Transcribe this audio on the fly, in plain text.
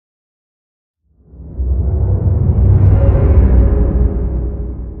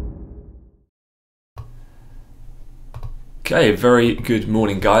Okay, very good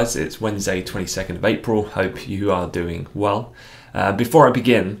morning guys. It's Wednesday 22nd of April. Hope you are doing well. Before I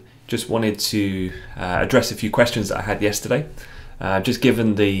begin, just wanted to address a few questions that I had yesterday. Just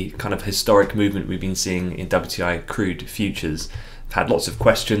given the kind of historic movement we've been seeing in WTI crude futures, I've had lots of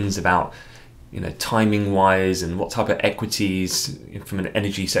questions about timing wise and what type of equities from an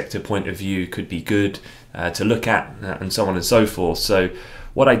energy sector point of view could be good to look at and so on and so forth. So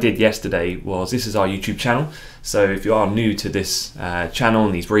what I did yesterday was, this is our YouTube channel, so if you are new to this channel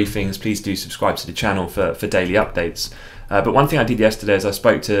and these briefings, please do subscribe to the channel for daily updates. But one thing I did yesterday is I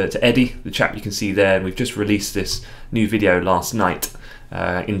spoke to Eddie, the chap you can see there, and we've just released this new video last night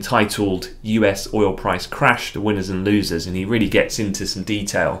entitled US Oil Price Crash, the Winners and Losers, and he really gets into some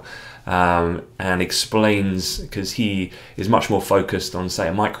detail and explains, because he is much more focused on, say,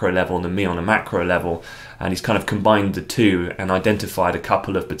 a micro level than me on a macro level, and he's kind of combined the two and identified a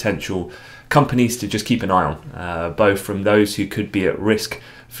couple of potential companies to just keep an eye on, both from those who could be at risk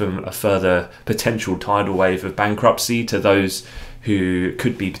from a further potential tidal wave of bankruptcy to those who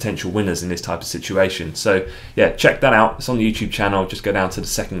could be potential winners in this type of situation. So yeah, check that out. It's on the YouTube channel. Just go down to the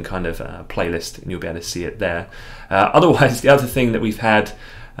second kind of playlist and you'll be able to see it there. Otherwise, the other thing that we've had,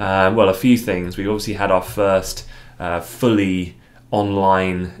 well, a few things. We've obviously had our first fully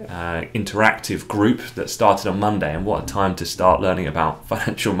online interactive group that started on Monday, and what a time to start learning about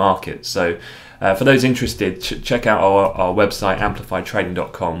financial markets. So for those interested, check out our website,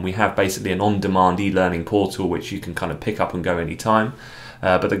 amplifytrading.com. We have basically an on-demand e-learning portal which you can kind of pick up and go anytime.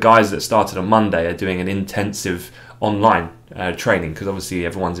 But the guys that started on Monday are doing an intensive online training, because obviously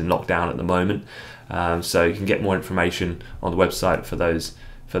everyone's in lockdown at the moment. So you can get more information on the website for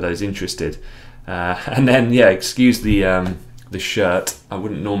those interested. And then, yeah, excuse the shirt. I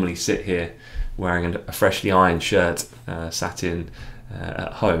wouldn't normally sit here wearing a freshly ironed shirt sat in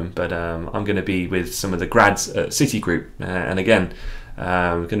at home, but I'm going to be with some of the grads at Citigroup, and again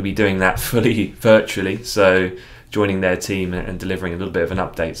we're going to be doing that fully virtually, so joining their team and delivering a little bit of an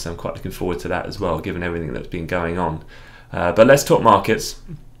update. So I'm quite looking forward to that as well, given everything that's been going on. But let's talk markets.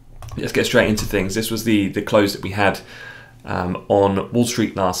 Let's get straight into things. This was the close that we had on Wall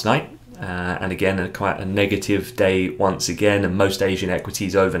Street last night. And again, quite a negative day once again, and most Asian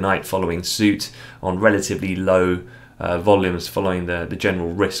equities overnight following suit on relatively low volumes following the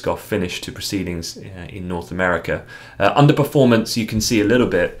general risk-off finish to proceedings in North America. Underperformance, you can see a little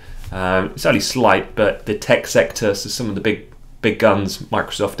bit. It's only slight, but the tech sector, so some of the big guns,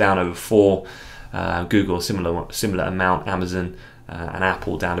 Microsoft down over 4, Google similar amount, Amazon and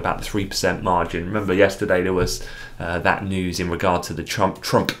Apple down about the 3% margin. Remember yesterday there was that news in regard to the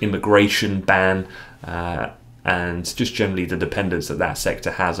Trump immigration ban and just generally the dependence that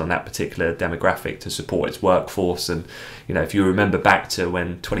sector has on that particular demographic to support its workforce. And if you remember back to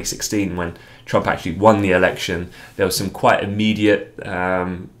 2016, when Trump actually won the election, there was some quite immediate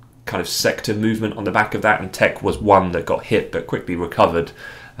kind of sector movement on the back of that, and tech was one that got hit but quickly recovered.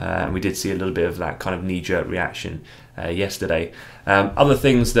 And we did see a little bit of that kind of knee-jerk reaction yesterday. Other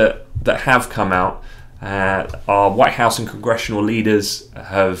things that have come out are White House and congressional leaders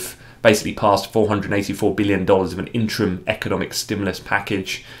have basically passed $484 billion of an interim economic stimulus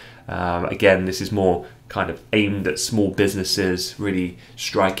package. Again, this is more kind of aimed at small businesses, really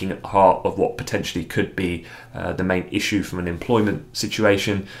striking at the heart of what potentially could be the main issue from an employment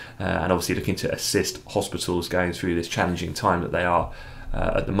situation, and obviously looking to assist hospitals going through this challenging time that they are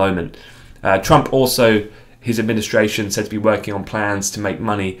at the moment. Trump also, his administration said to be working on plans to make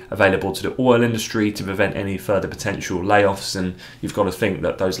money available to the oil industry to prevent any further potential layoffs, and you've got to think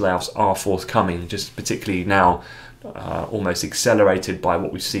that those layoffs are forthcoming, just particularly now almost accelerated by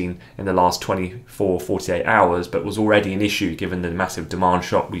what we've seen in the last 48 hours, but was already an issue given the massive demand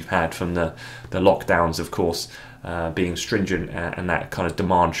shock we've had from the lockdowns, of course, being stringent, and that kind of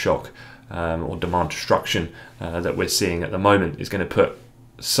demand shock or demand destruction that we're seeing at the moment is going to put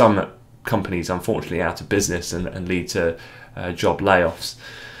some companies unfortunately out of business and lead to job layoffs.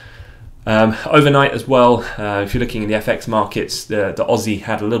 Overnight as well, if you're looking in the FX markets, the Aussie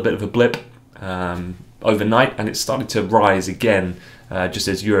had a little bit of a blip overnight, and it started to rise again just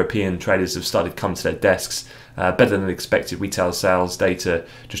as European traders have started to come to their desks. Better than expected retail sales data,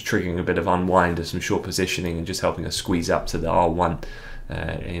 just triggering a bit of unwind of some short positioning and just helping us squeeze up to the R1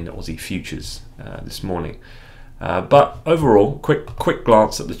 in Aussie futures this morning. But overall, quick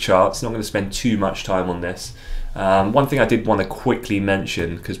glance at the charts. Not going to spend too much time on this. One thing I did want to quickly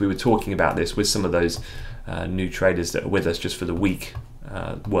mention, because we were talking about this with some of those new traders that are with us just for the week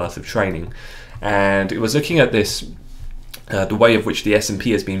worth of training, and it was looking at this, the way of which the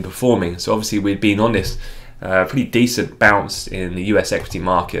S&P has been performing. So obviously we've been on this pretty decent bounce in the US equity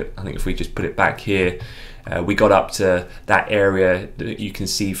market. I think if we just put it back here, We got up to that area that you can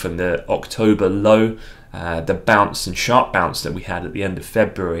see from the October low, the bounce and sharp bounce that we had at the end of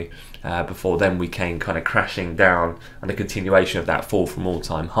February. Before then we came kind of crashing down, and a continuation of that fall from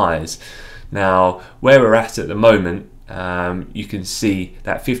all-time highs. Now where we're at the moment, you can see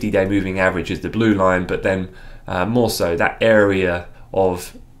that 50-day moving average is the blue line, but then more so that area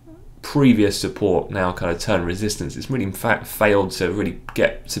of previous support now kind of turn resistance. It's really in fact failed to really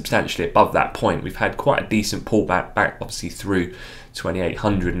get substantially above that point. We've had quite a decent pullback back obviously through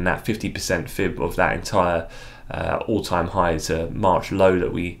 2800 and that 50% fib of that entire all-time high to March low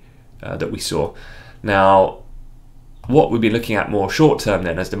that we saw. Now what we'll be looking at more short term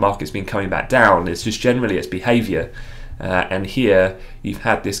then, as the market's been coming back down, is just generally its behavior. And here you've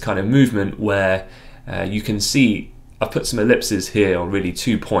had this kind of movement where you can see I've put some ellipses here on really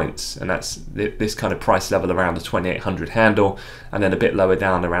 2 points, and that's this kind of price level around the 2800 handle, and then a bit lower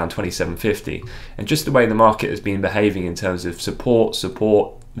down around 2750. And just the way the market has been behaving in terms of support,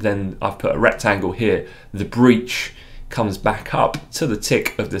 then I've put a rectangle here. The breach comes back up to the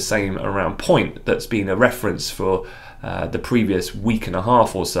tick of the same around point that's been a reference for the previous week and a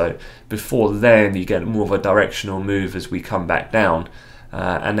half or so. Before then you get more of a directional move as we come back down,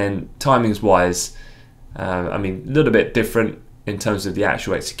 and then timings wise, I mean, a little bit different in terms of the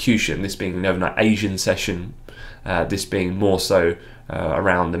actual execution, this being an overnight Asian session, this being more so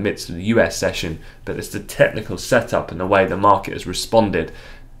around the midst of the US session, but it's the technical setup and the way the market has responded.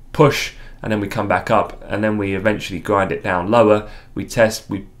 Push, and then we come back up, and then we eventually grind it down lower. We test,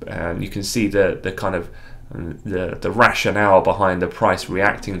 you can see the kind of the rationale behind the price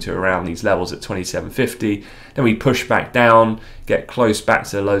reacting to around these levels at 2750. Then we push back down, get close back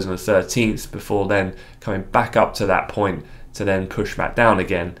to the lows on the 13th, before then coming back up to that point to then push back down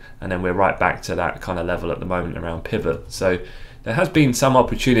again, and then we're right back to that kind of level at the moment around pivot. So there has been some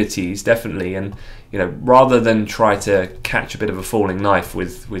opportunities definitely, and you know, rather than try to catch a bit of a falling knife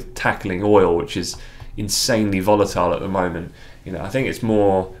with tackling oil, which is insanely volatile at the moment, you know, I think it's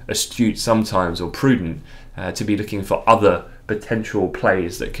more astute sometimes, or prudent, to be looking for other potential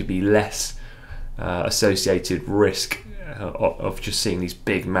plays that could be less associated risk of just seeing these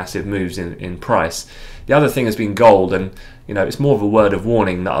big massive moves in price. The other thing has been gold, and you know, it's more of a word of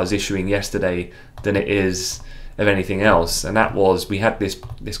warning that I was issuing yesterday than it is of anything else, and that was we had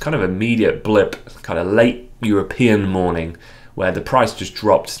this kind of immediate blip, kind of late European morning, where the price just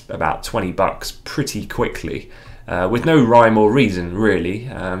dropped about 20 bucks pretty quickly, with no rhyme or reason really.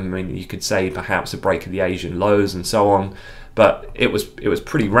 I mean, you could say perhaps a break of the Asian lows and so on, but it was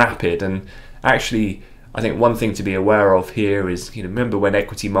pretty rapid. And actually, I think one thing to be aware of here is, you know, remember when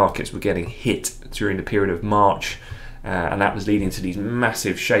equity markets were getting hit during the period of March, and that was leading to these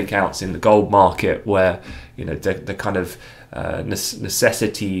massive shakeouts in the gold market, where you know the kind of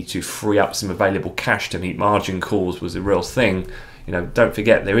necessity to free up some available cash to meet margin calls was a real thing. You know, don't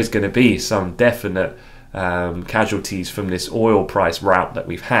forget there is going to be some definite casualties from this oil price rout that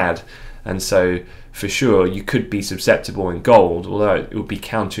we've had, and so for sure you could be susceptible in gold, although it would be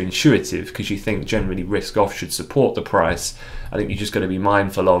counterintuitive because you think generally risk off should support the price. I think you just got to be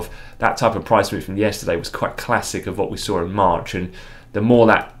mindful of that type of price move from yesterday was quite classic of what we saw in March, and the more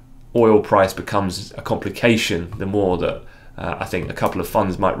that oil price becomes a complication, the more that I think a couple of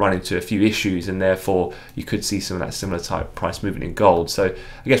funds might run into a few issues, and therefore you could see some of that similar type price movement in gold. So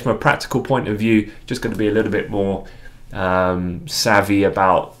I guess from a practical point of view, just going to be a little bit more savvy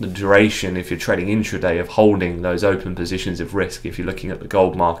about the duration if you're trading intraday, of holding those open positions of risk. If you're looking at the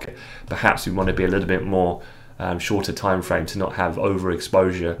gold market, perhaps we want to be a little bit more shorter time frame to not have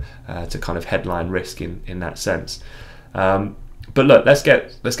overexposure to kind of headline risk in that sense. But look, let's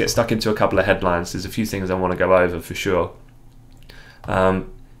get stuck into a couple of headlines. There's a few things I want to go over for sure.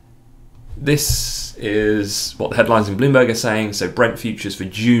 This is what the headlines in Bloomberg are saying. So Brent futures for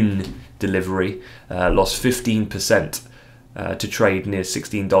June delivery lost 15% to trade near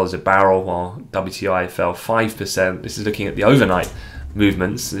 $16 a barrel, while WTI fell 5%. This is looking at the overnight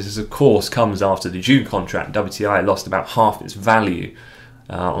movements. This is, of course, comes after the June contract. WTI lost about half its value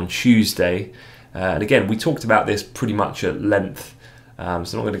on Tuesday. And again, we talked about this pretty much at length, so I'm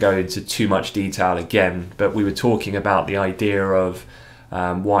not going to go into too much detail again, but we were talking about the idea of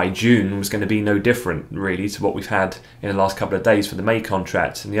why June was going to be no different really to what we've had in the last couple of days for the May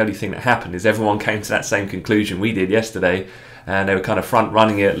contract. And the only thing that happened is everyone came to that same conclusion we did yesterday, and they were kind of front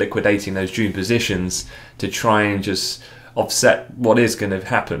running it, liquidating those June positions to try and just offset what is going to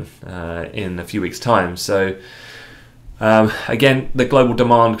happen in a few weeks' time. So again, the global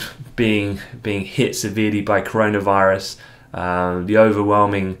demand being hit severely by coronavirus, the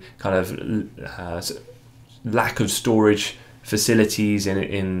overwhelming kind of lack of storage facilities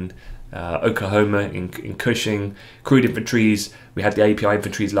in Oklahoma, in Cushing. Crude inventories, we had the API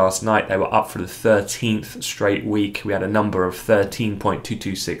inventories last night. They were up for the 13th straight week. We had a number of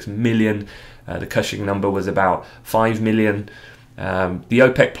 13.226 million. The Cushing number was about 5 million. The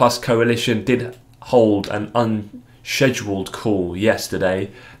OPEC Plus coalition did hold an unscheduled call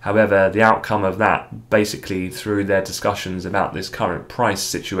yesterday. However, the outcome of that, basically through their discussions about this current price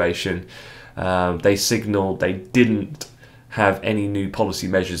situation, they signaled they didn't have any new policy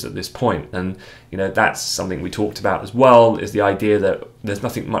measures at this point. And that's something we talked about as well, is the idea that there's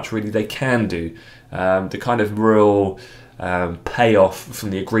nothing much really they can do. The kind of real payoff from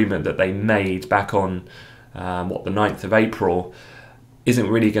the agreement that they made back on the 9th of April isn't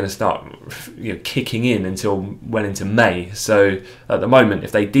really going to start kicking in until well into May. So at the moment,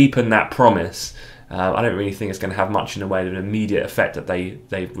 if they deepen that promise, I don't really think it's going to have much in the way of an immediate effect that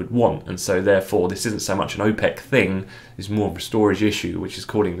they would want. And so therefore, this isn't so much an OPEC thing, it's more of a storage issue, which is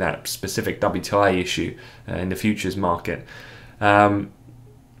causing that specific WTI issue in the futures market.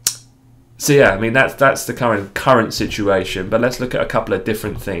 So yeah, I mean, that's the current situation. But let's look at a couple of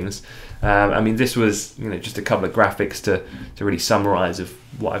different things. I mean, this was just a couple of graphics to really summarize of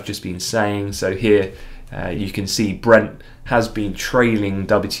what I've just been saying. So here you can see Brent has been trailing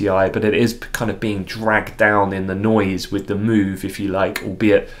WTI, but it is kind of being dragged down in the noise with the move, if you like,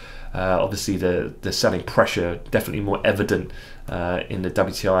 albeit obviously the selling pressure definitely more evident in the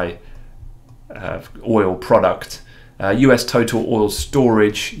WTI oil product. US total oil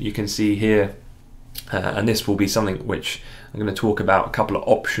storage, you can see here, and this will be something which I'm going to talk about, a couple of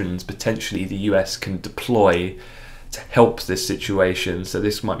options potentially the US can deploy to help this situation. So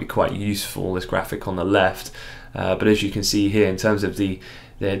this might be quite useful, this graphic on the left. But as you can see here, in terms of the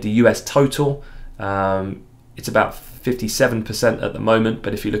US total, it's about 57% at the moment.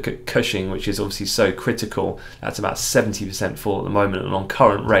 But if you look at Cushing, which is obviously so critical, that's about 70% full at the moment, and on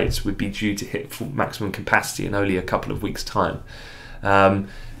current rates would be due to hit full maximum capacity in only a couple of weeks' time.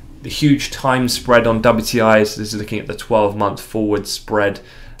 The huge time spread on WTI, so this is looking at the 12-month forward spread.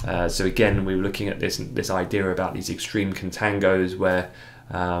 So again, we were looking at this idea about these extreme contangos where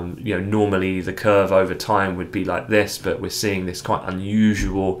normally the curve over time would be like this, but we're seeing this quite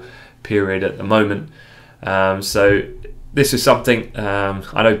unusual period at the moment. So this is something,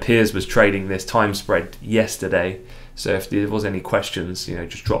 I know Piers was trading this time spread yesterday, so if there was any questions,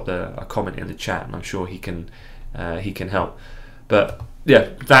 just drop a comment in the chat and I'm sure he can help. But yeah,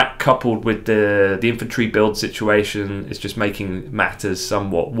 that coupled with the inventory build situation is just making matters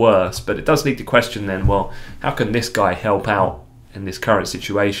somewhat worse. But it does lead to question then, well, how can this guy help out in this current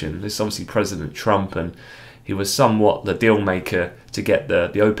situation? This is obviously President Trump, and he was somewhat the deal maker to get the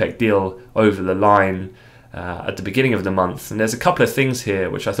OPEC deal over the line at the beginning of the month. And there's a couple of things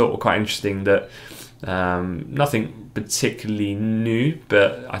here which I thought were quite interesting, that nothing particularly new,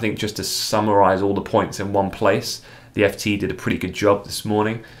 but I think just to summarize all the points in one place, the FT did a pretty good job this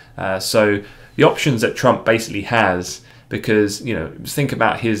morning. So the options that Trump basically has, because think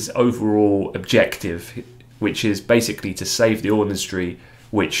about his overall objective, which is basically to save the oil industry,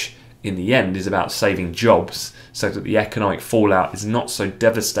 which in the end is about saving jobs, so that the economic fallout is not so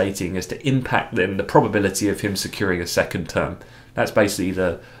devastating as to impact then the probability of him securing a second term. That's basically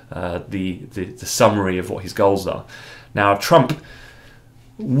the summary of what his goals are. Now, Trump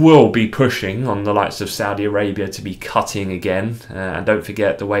will be pushing on the likes of Saudi Arabia to be cutting again, and don't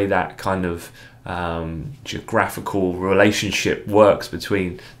forget the way that kind of geographical relationship works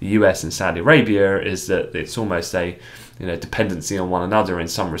between the US and Saudi Arabia is that it's almost a dependency on one another in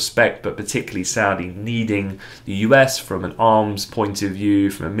some respect, but particularly Saudi needing the US from an arms point of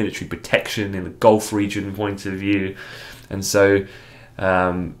view, from a military protection in the Gulf region point of view. And so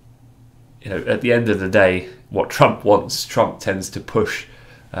at the end of the day, what Trump wants, Trump tends to push,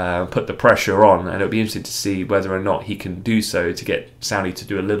 put the pressure on, and it'll be interesting to see whether or not he can do so to get Saudi to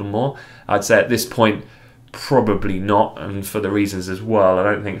do a little more. I'd say at this point, probably not, and for the reasons as well. I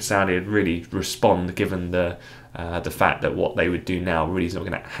don't think Saudi would really respond, given the fact that what they would do now really is not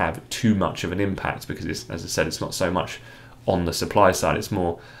going to have too much of an impact, because it's, as I said, it's not so much on the supply side, it's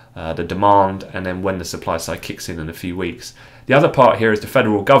more the demand, and then when the supply side kicks in a few weeks. The other part here is the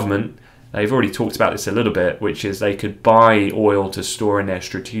federal government. They've already talked about this a little bit, which is they could buy oil to store in their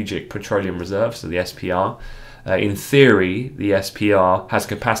strategic petroleum reserves, so the SPR. In theory, the SPR has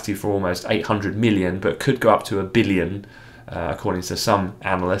capacity for almost 800 million, but could go up to 1 billion, according to some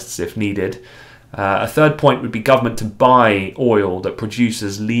analysts, if needed. A third point would be government to buy oil that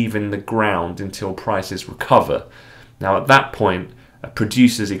producers leave in the ground until prices recover. Now, at that point,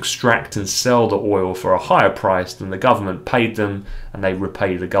 producers extract and sell the oil for a higher price than the government paid them, and they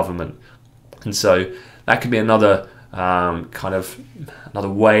repay the government. And so that could be another kind of another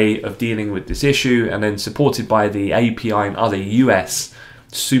way of dealing with this issue, and then supported by the API and other US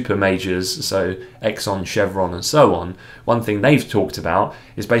super majors, so Exxon, Chevron and so on. One thing they've talked about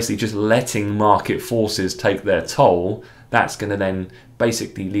is basically just letting market forces take their toll. That's going to then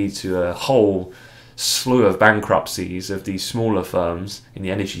basically lead to a whole slew of bankruptcies of these smaller firms in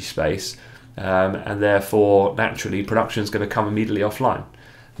the energy space, and therefore naturally production is going to come immediately offline.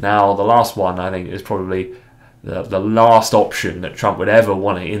 Now the last one I think is probably the last option that Trump would ever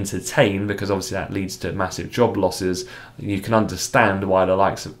want to entertain, because obviously that leads to massive job losses. You can understand why the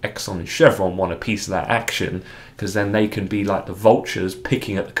likes of Exxon and Chevron want a piece of that action, because then they can be like the vultures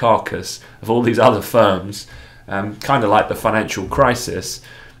picking at the carcass of all these other firms, kind of like the financial crisis.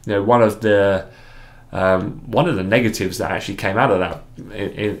 You know, one of the negatives that actually came out of that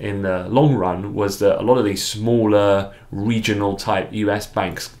in the long run was that a lot of these smaller regional type US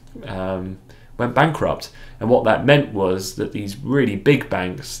banks went bankrupt. And what that meant was that these really big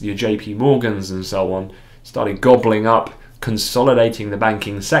banks, your JP Morgans and so on, started gobbling up, consolidating the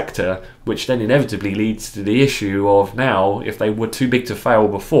banking sector, which then inevitably leads to the issue of now, if they were too big to fail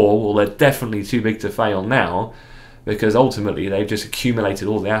before, well, they're definitely too big to fail now, because ultimately they've just accumulated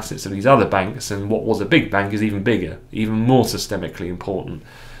all the assets of these other banks, and what was a big bank is even bigger, even more systemically important.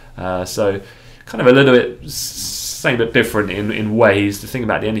 So kind of a little bit same but different in ways. The thing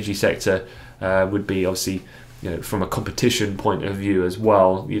about the energy sector would be obviously, you know, from a competition point of view as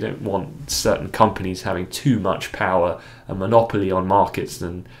well, you don't want certain companies having too much power and monopoly on markets,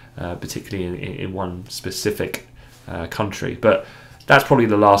 and particularly in one specific country. But that's probably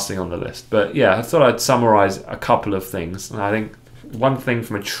the last thing on the list. But yeah, I thought I'd summarize a couple of things. And I think one thing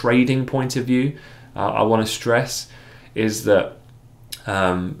from a trading point of view I want to stress is that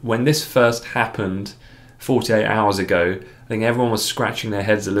when this first happened 48 hours ago, I think everyone was scratching their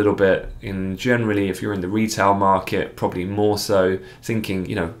heads a little bit, and generally if you're in the retail market, probably more so, thinking,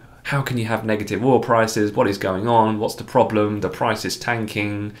 you know, how can you have negative oil prices? What is going on? What's the problem? The price is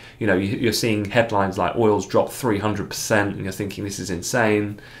tanking. You know, you're seeing headlines like oil's dropped 300%, and you're thinking this is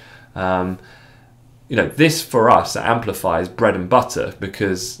insane. You know, this for us at Amplify is bread and butter,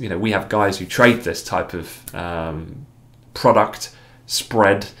 because, you know, we have guys who trade this type of product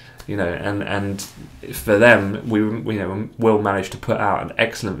spread, you know, and for them, we will manage to put out an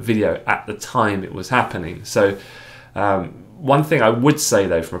excellent video at the time it was happening. So one thing I would say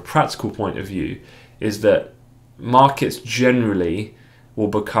though, from a practical point of view, is that markets generally will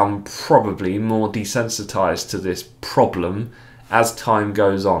become probably more desensitized to this problem as time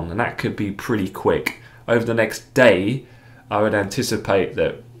goes on, and that could be pretty quick. Over the next day, I would anticipate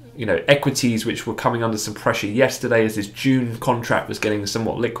that, you know, equities which were coming under some pressure yesterday as this June contract was getting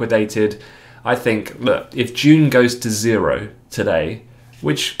somewhat liquidated. I think, look, if June goes to zero today,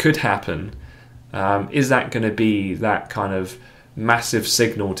 which could happen, is that going to be that kind of massive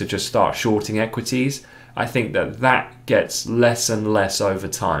signal to just start shorting equities? I think that gets less and less over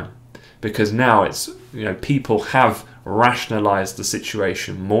time, because now it's, you know, people have rationalized the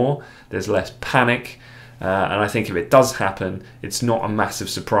situation more. There's less panic. And I think if it does happen, it's not a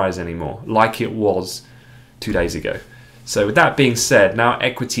massive surprise anymore, like it was 2 days ago. So with that being said, now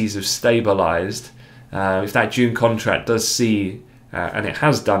equities have stabilized. If that June contract does see, and it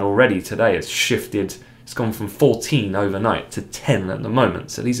has done already today, it's shifted, it's gone from 14 overnight to 10 at the moment.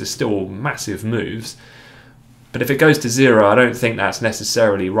 So these are still massive moves. But if it goes to zero, I don't think that's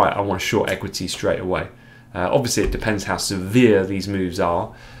necessarily right. I want to short equities straight away. Obviously, it depends how severe these moves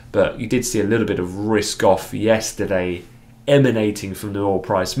are. But you did see a little bit of risk off yesterday emanating from the oil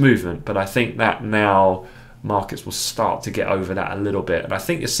price movement. But I think that now markets will start to get over that a little bit. And I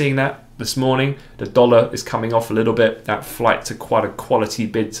think you're seeing that this morning. The dollar is coming off a little bit. That flight to quite a quality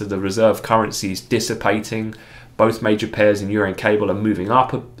bid to the reserve currencies dissipating. Both major pairs in euro and cable are moving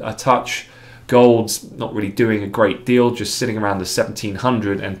up a touch. Gold's not really doing a great deal, just sitting around the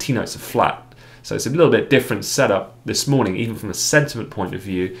 1700, and T-notes are flat. So it's a little bit different setup this morning, even from a sentiment point of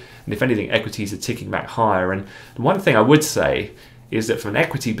view. And if anything, equities are ticking back higher. And the one thing I would say is that from an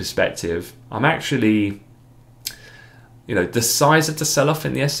equity perspective, I'm actually, you know, the size of the sell-off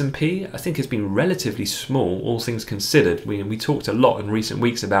in the S&P, I think has been relatively small, all things considered. We talked a lot in recent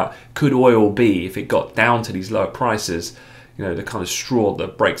weeks about, could oil be, if it got down to these lower prices, you know, the kind of straw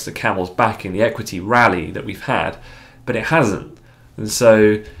that breaks the camel's back in the equity rally that we've had. But it hasn't. And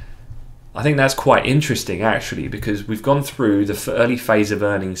so I think that's quite interesting actually, because we've gone through the early phase of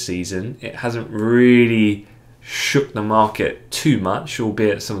earnings season. It hasn't really shook the market too much,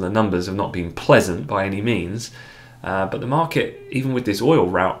 albeit some of the numbers have not been pleasant by any means. But the market, even with this oil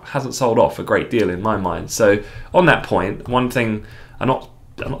rout, hasn't sold off a great deal in my mind. So on that point, one thing, I'm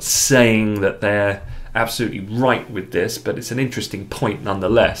not saying that they're absolutely right with this, but it's an interesting point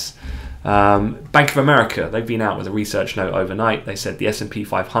nonetheless. Bank of America, they've been out with a research note overnight. They said the S&P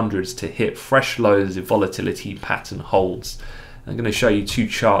 500 is to hit fresh lows if volatility pattern holds. I'm going to show you two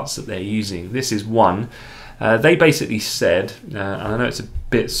charts that they're using. This is one. They basically said, and I know it's a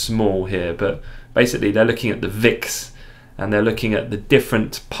bit small here, but basically they're looking at the VIX and they're looking at the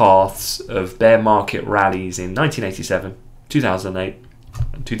different paths of bear market rallies in 1987, 2008,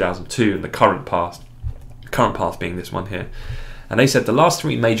 and 2002, and the current path being this one here. And they said the last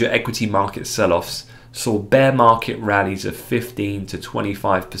three major equity market sell-offs saw bear market rallies of 15 to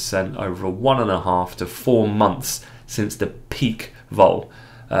 25% over 1.5 to 4 months since the peak vol.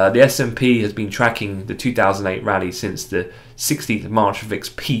 The S&P has been tracking the 2008 rally since the 16th of March VIX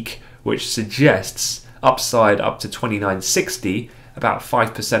peak, which suggests upside up to 2960, about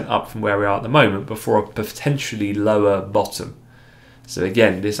 5% up from where we are at the moment, before a potentially lower bottom. So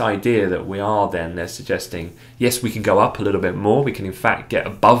again, this idea that we are then, they're suggesting, yes, we can go up a little bit more. We can in fact get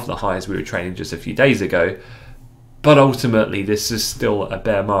above the highs we were trading just a few days ago. But ultimately, this is still a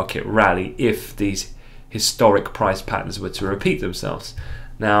bear market rally if these historic price patterns were to repeat themselves.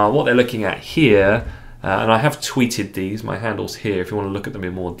 Now, what they're looking at here, and I have tweeted these, my handle's here if you want to look at them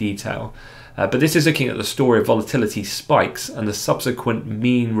in more detail. But this is looking at the story of volatility spikes and the subsequent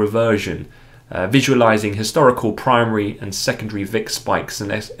mean reversion. Visualizing historical primary and secondary VIX spikes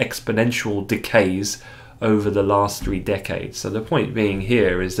and exponential decays over the last 3 decades. So the point being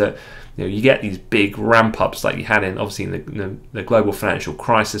here is that you get these big ramp ups like you had in obviously in the global financial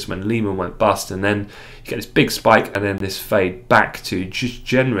crisis when Lehman went bust, and then you get this big spike and then this fade back to just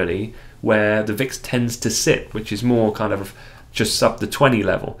generally where the VIX tends to sit, which is more kind of just sub the 20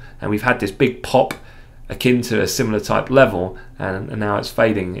 level. And we've had this big pop akin to a similar type level, and now it's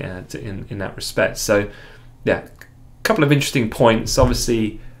fading in that respect. So yeah, a couple of interesting points.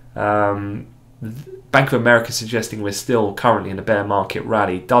 Obviously, Bank of America suggesting we're still currently in a bear market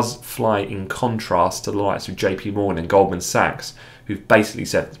rally does fly in contrast to the likes of JP Morgan and Goldman Sachs, who've basically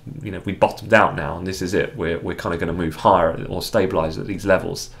said, we bottomed out now and this is it. We're kind of going to move higher or stabilize at these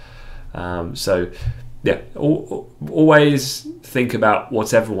levels. So yeah, always think about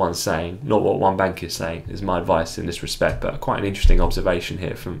what everyone's saying, not what one bank is saying, is my advice in this respect. But quite an interesting observation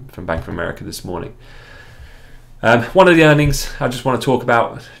here from Bank of America this morning. One of the earnings I just want to talk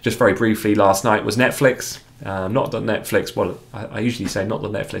about just very briefly last night was Netflix. Not that Netflix, well, I usually say not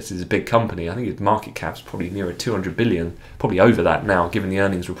that Netflix is a big company. I think its market cap's probably nearer 200 billion, probably over that now, given the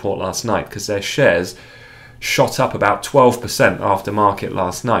earnings report last night, because their shares shot up about 12% after market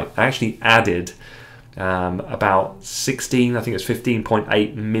last night. I actually added about 16, I think it's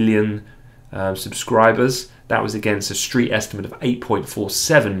 15.8 million subscribers. That was against a street estimate of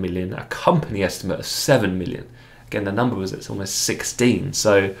 8.47 million, a company estimate of 7 million. Again, the number was, it's almost 16.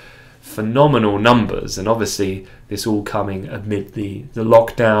 So phenomenal numbers, and obviously this all coming amid the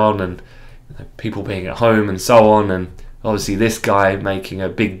lockdown and people being at home and so on, and obviously this guy making a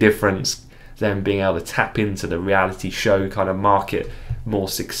big difference, then being able to tap into the reality show kind of market more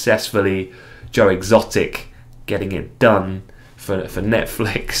successfully. Joe Exotic getting it done for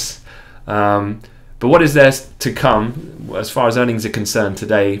Netflix. But what is there to come as far as earnings are concerned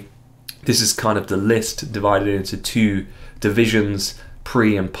today? This is kind of the list divided into 2 divisions,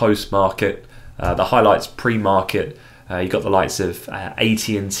 pre and post market. The highlights pre-market, you got the likes of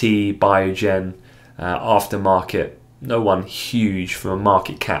AT&T, Biogen, aftermarket. No one huge from a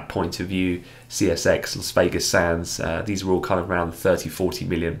market cap point of view. CSX, Las Vegas Sands, these were all kind of around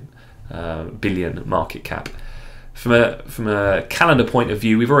 30-40 billion market cap. From a calendar point of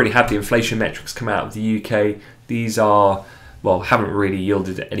view, we've already had the inflation metrics come out of the UK. These are, well, haven't really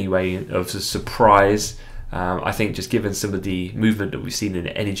yielded any way of a surprise. I think just given some of the movement that we've seen in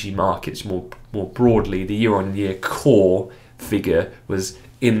the energy markets more broadly, the year-on-year core figure was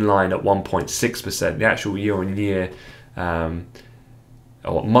in line at 1.6%. The actual year-on-year or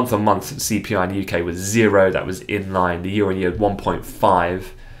month-on-month CPI in the UK was 0. That was in line. The year-on-year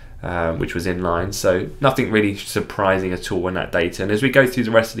 1.5, which was in line. So nothing really surprising at all in that data. And as we go through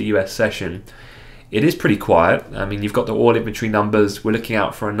the rest of the US session, it is pretty quiet. I mean, you've got the oil inventory numbers. We're looking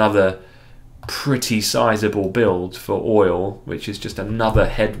out for another pretty sizable build for oil, which is just another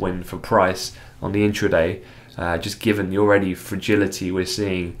headwind for price on the intraday, just given the already fragility we're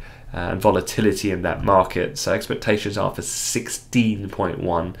seeing and volatility in that market. So expectations are for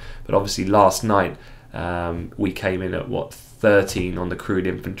 16.1, but obviously last night we came in at what, 13 on the crude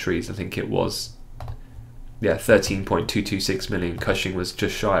inventories. I think it was, yeah, 13.226 million. Cushing was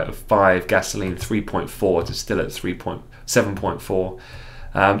just shy of 5. Gasoline 3.4 to still at 7.4.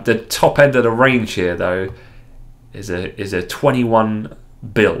 The top end of the range here, though, is a 21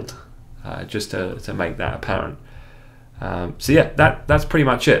 build. just to make that apparent. So yeah, that's pretty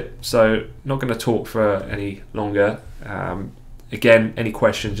much it. So not going to talk for any longer. Again, any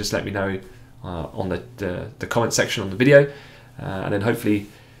questions, just let me know on the comment section on the video, and then hopefully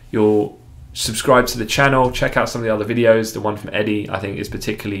you'll subscribe to the channel, check out some of the other videos. The one from Eddie I think is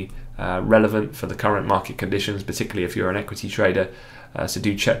particularly relevant for the current market conditions, particularly if you're an equity trader. So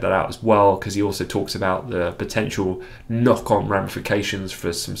do check that out as well, because he also talks about the potential knock-on ramifications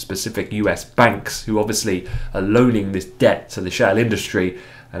for some specific US banks who obviously are loaning this debt to the shale industry,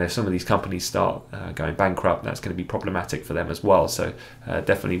 and if some of these companies start going bankrupt, that's going to be problematic for them as well. So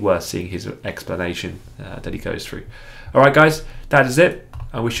definitely worth seeing his explanation that he goes through. All right guys, that is it.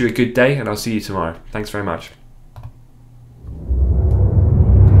 I wish you a good day, and I'll see you tomorrow. Thanks very much.